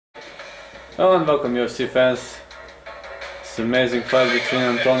Hello and welcome UFC fans. It's an amazing fight between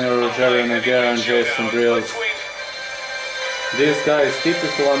Rogerio Nogueira and Jason Brilz. This guy is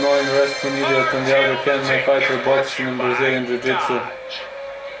typical annoying wrestling idiot on the other hand, my fighter boxing and Brazilian Jiu-Jitsu.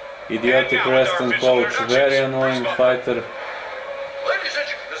 Idiotic wrestling coach, very annoying fighter.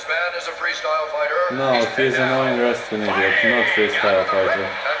 This man is a freestyle fighter. No, he's an annoying wrestling idiot, not freestyle fighter.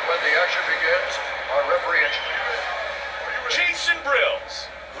 And when the action begins, our referee Jason Brilz,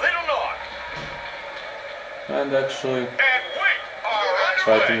 little knock. And actually And we are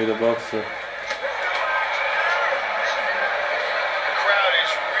fighting with a boxer. The crowd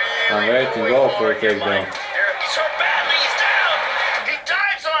is I'm really waiting, going go for a hard here, takedown. Mike. He's hurt badly, he's down. He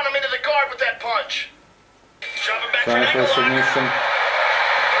dives on him into the guard with that punch. Shove him back Trying for to the submission.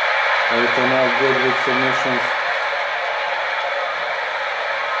 A little not good with submissions.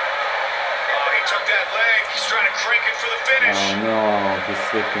 Oh, he took that leg. He's trying to crank it for the finish. Oh no, he's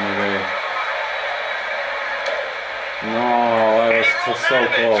slipping away. No, I was so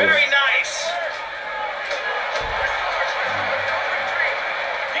close. Very nice.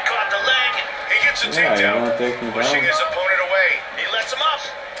 He caught the leg. He gets a Yeah, you takedown. wanna take me Pushing down? his opponent away. He lets him up.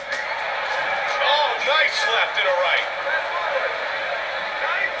 Oh, nice left and a right.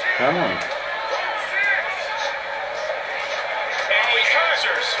 Come on. And he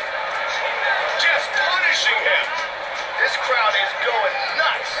answers. Just punishing him. This crowd is going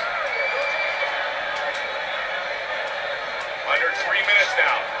nuts. Under 3 minutes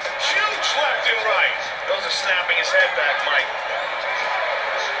now. Huge left and right. Those are snapping his head back, Mike.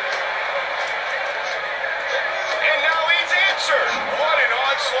 And now he's answered. What an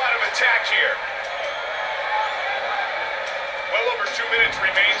onslaught of attack here. Well over 2 minutes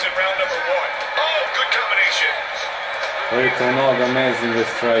remains in round number 1. Oh, good combination. Little Nog, amazing with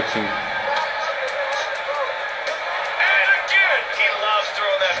striking. And again, he loves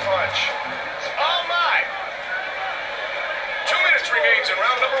throwing that punch. Oh my! 2 minutes remains in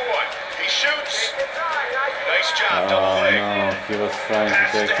round number 1. He shoots. Nice job, double Oh leg. no, he was trying to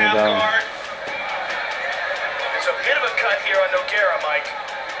Passes take to me half down. guard. There's a bit of a cut here on Nogueira, Mike.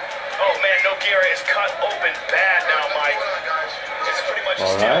 Oh man, Nogueira is cut open bad now, Mike. It's pretty much a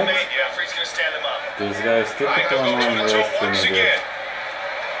All right. stalemate. Yeah, Free's gonna stand him up. This guy is typical annoying wrestling Once idiot. again.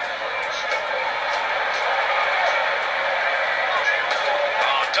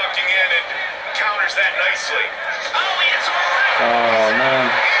 Oh, ducking in and counters that nicely. Oh, he hits him right. Oh man,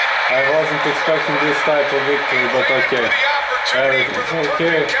 I wasn't expecting this type of victory, but okay. Everything's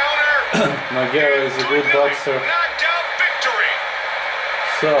okay. Nogueira is a good boxer. Knockdown victory.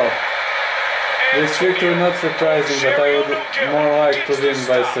 So, this victory not surprising, but I would more like to win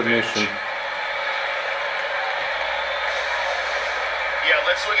by submission. Yeah,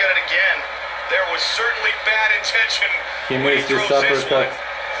 let's look at it again. There was certainly bad intention. He when missed this throws this uppercut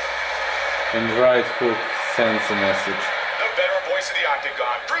one. and right hook sends a message. The veteran voice of the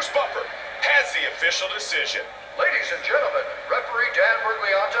Octagon, Bruce Buffer, has the official decision. Ladies and gentlemen, referee Dan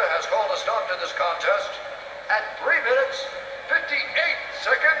Mergliata has called a stop to this contest at 3 minutes, 58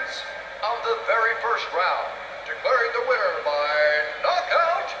 seconds of the very first round, declaring the winner by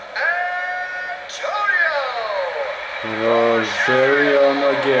knockout, Antonio Rogerio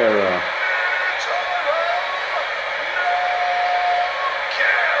Nogueira.